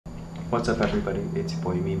What's up, everybody? It's your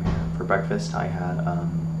boy Meme here. For breakfast, I had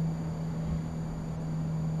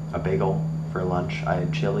a bagel. For lunch, I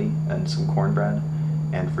had chili and some cornbread.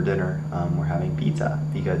 And for dinner, we're having pizza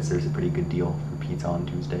because there's a pretty good deal for pizza on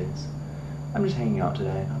Tuesdays. I'm just hanging out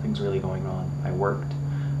today. Nothing's really going on. I worked.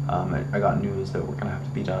 I got news that we're gonna have to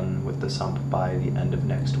be done with the sump by the end of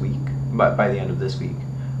next week. But by the end of this week.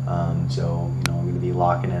 So I'm gonna be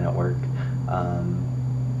locking in at work.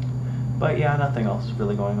 But yeah, nothing else is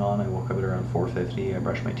really going on. I woke up at around 4:50. I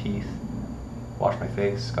brushed my teeth, washed my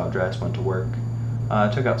face, got dressed, went to work,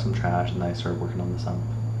 took out some trash, and then I started working on the sump.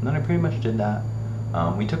 And then I pretty much did that.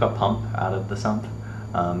 We took a pump out of the sump.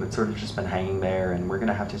 It's sort of just been hanging there, and we're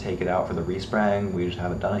gonna have to take it out for the respraying. We just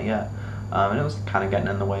haven't done it yet. And it was kind of getting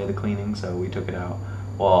in the way of the cleaning, so we took it out.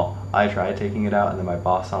 Well, I tried taking it out, and then my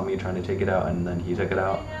boss saw me trying to take it out, and then he took it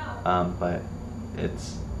out. But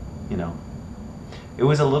it's, it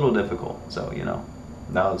was a little difficult, so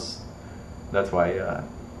that's why it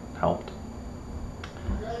helped.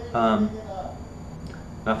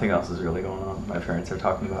 Nothing else is really going on. My parents are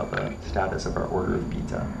talking about the status of our order of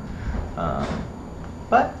pizza.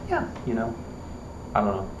 But yeah, I don't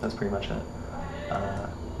know. That's pretty much it.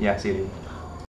 Yeah, see you, dude.